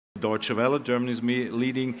Deutsche Welle, Germany's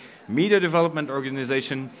leading media development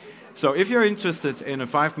organization. So if you're interested in a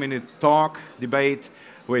 5-minute talk, debate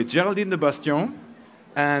with Geraldine de Bastion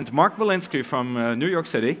and Mark Belinsky from New York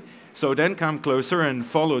City, so then come closer and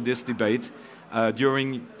follow this debate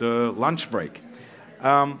during the lunch break.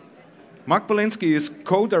 Mark Belinsky is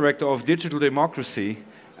co-director of Digital Democracy,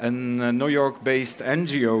 a New York-based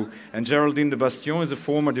NGO, and Geraldine de Bastion is a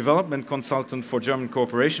former development consultant for German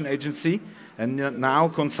Cooperation Agency and now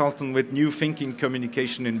consultant with New Thinking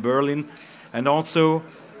Communication in Berlin, and also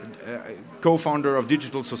co-founder of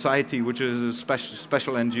Digital Society, which is a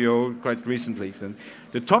special NGO quite recently. And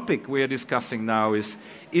the topic we are discussing now is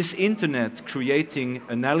Internet creating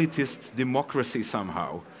an elitist democracy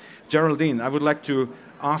somehow? Geraldine, I would like to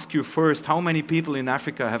ask you first, how many people in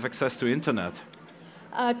Africa have access to Internet?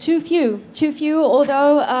 Too few,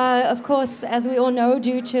 although, of course, as we all know,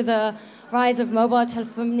 due to the rise of mobile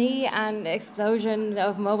telephony and explosion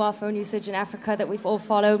of mobile phone usage in Africa that we've all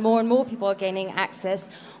followed, more and more people are gaining access,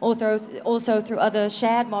 also through other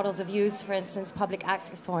shared models of use, for instance, public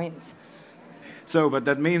access points. So, but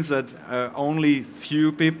that means that only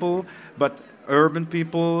few people, but urban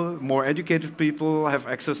people, more educated people have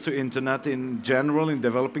access to internet in general in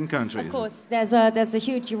developing countries. Of course, there's a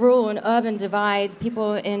huge rural and urban divide.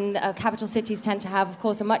 People in capital cities tend to have, of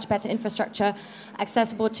course, a much better infrastructure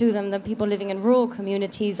accessible to them than people living in rural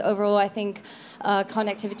communities. Overall, I think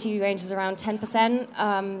connectivity ranges around 10%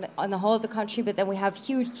 on the whole of the country, but then we have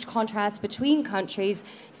huge contrasts between countries,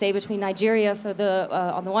 say between Nigeria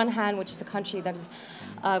on the one hand, which is a country that has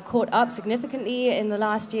caught up significantly in the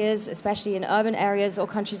last years, especially in urban areas, or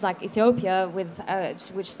countries like Ethiopia,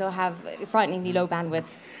 which still have frighteningly low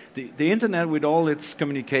bandwidths. The internet, with all its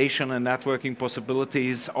communication and networking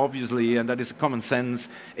possibilities, obviously, and that is common sense,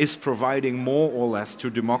 is providing more or less to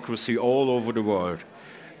democracy all over the world.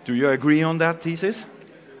 Do you agree on that thesis?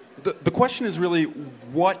 The question is really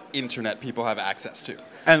what internet people have access to.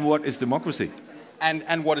 And what is democracy?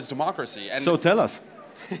 And what is democracy? And so tell us.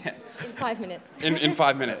 In 5 minutes. In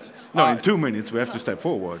 5 minutes. No, in 2 minutes we have to step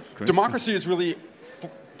forward. Democracy is really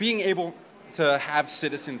being able to have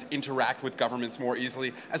citizens interact with governments more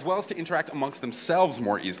easily, as well as to interact amongst themselves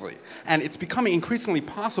more easily. And it's becoming increasingly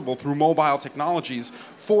possible through mobile technologies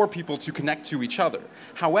for people to connect to each other.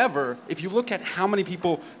 However, if you look at how many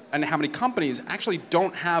people and how many companies actually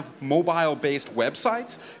don't have mobile-based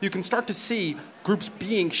websites, you can start to see groups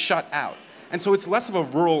being shut out. And so it's less of a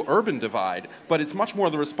rural-urban divide, but it's much more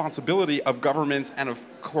the responsibility of governments and of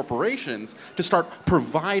corporations to start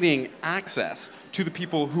providing access to the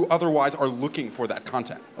people who otherwise are looking for that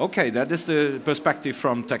content. Okay, that is the perspective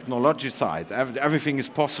from technology side. Everything is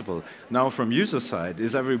possible. Now from user side,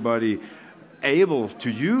 is everybody able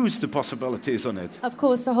to use the possibilities on it? Of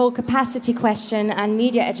course, the whole capacity question and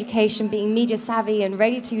media education, being media savvy and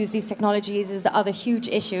ready to use these technologies, is the other huge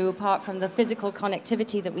issue, apart from the physical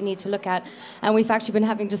connectivity that we need to look at. And we've actually been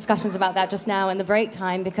having discussions about that just now in the break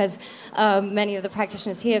time, because many of the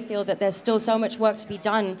practitioners here feel that there's still so much work to be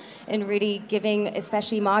done in really giving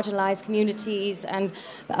especially marginalized communities and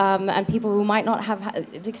people who might not have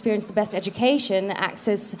experienced the best education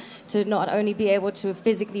access to not only be able to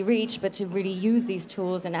physically reach, but to really use these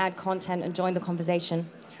tools and add content and join the conversation.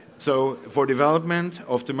 So for development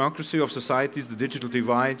of democracy, of societies, the digital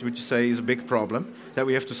divide, which you say is a big problem that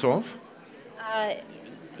we have to solve?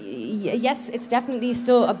 Yes, it's definitely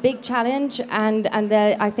still a big challenge, and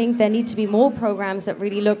I think there need to be more programs that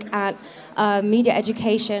really look at media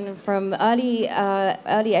education from early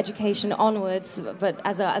education onwards, but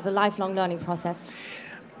as a lifelong learning process.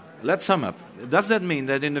 Let's sum up. Does that mean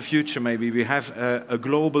that in the future maybe we have a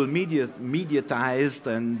global mediatized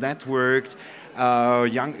and networked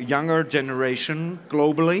younger generation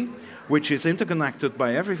globally, which is interconnected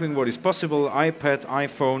by everything what is possible, iPad,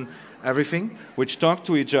 iPhone, everything, which talk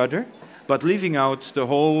to each other, but leaving out the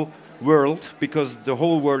whole world, because the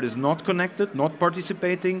whole world is not connected, not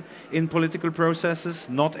participating in political processes,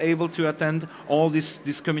 not able to attend all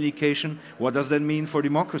this communication? What does that mean for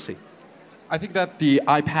democracy? I think that the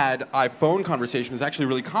iPad, iPhone conversation is actually a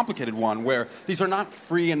really complicated one, where these are not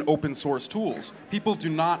free and open source tools. People do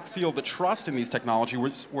not feel the trust in these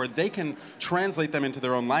technologies where they can translate them into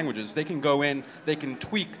their own languages. They can go in, they can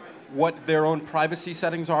tweak what their own privacy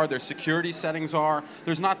settings are, their security settings are.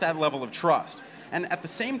 There's not that level of trust. And at the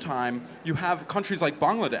same time, you have countries like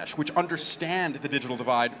Bangladesh, which understand the digital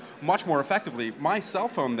divide much more effectively. My cell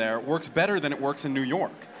phone there works better than it works in New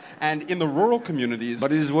York. And in the rural communities...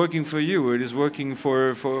 But it is working for you. It is working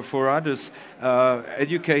for others.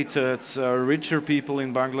 Educated, richer people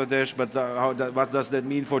in Bangladesh, but what does that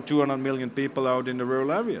mean for 200 million people out in the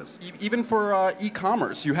rural areas? Even for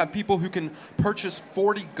e-commerce, you have people who can purchase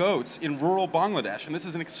 40 goats in rural Bangladesh. And this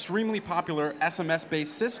is an extremely popular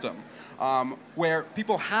SMS-based system. Where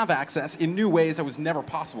people have access in new ways that was never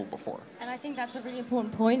possible before. And I think that's a really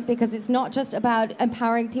important point, because it's not just about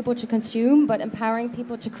empowering people to consume, but empowering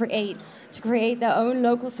people to create their own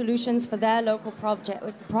local solutions for their local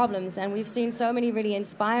problems. And we've seen so many really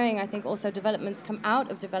inspiring, I think, also developments come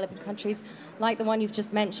out of developing countries, like the one you've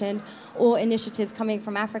just mentioned, or initiatives coming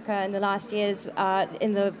from Africa in the last years,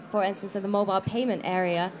 for instance, in the mobile payment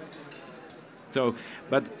area. So,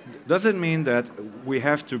 but does it mean that we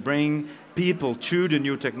have to bring people to the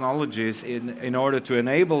new technologies in order to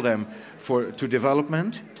enable them to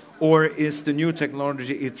development? Or is the new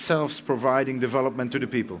technology itself providing development to the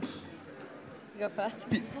people? You go first.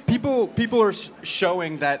 People are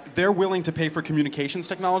showing that they're willing to pay for communications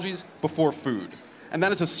technologies before food. And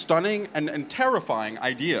that is a stunning and terrifying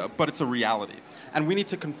idea, but it's a reality. And we need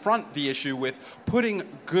to confront the issue with putting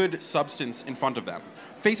good substance in front of them.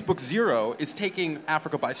 Facebook Zero is taking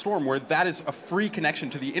Africa by storm, where that is a free connection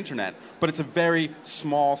to the internet, but it's a very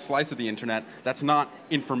small slice of the internet that's not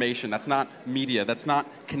information, that's not media, that's not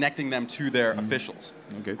connecting them to their officials.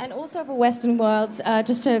 Okay. And also for Western worlds,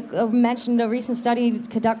 just to mention a recent study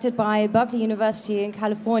conducted by Berkeley University in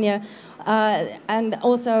California, and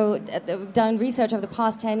also done research over the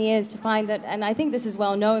past 10 years to find that, and I think this is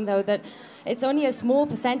well known though, that it's only a small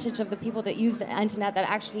percentage of the people that use the internet that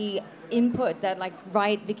actually input, that like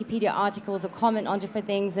write Wikipedia articles or comment on different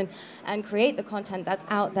things and create the content that's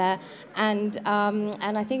out there. And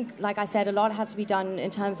I think, like I said, a lot has to be done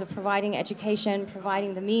in terms of providing education,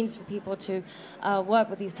 providing the means for people to work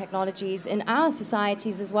with these technologies in our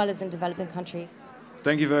societies as well as in developing countries.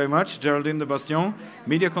 Thank you very much, Geraldine de Bastion,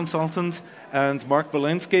 media consultant, and Mark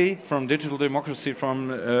Belinsky from Digital Democracy from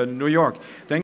New York. Thank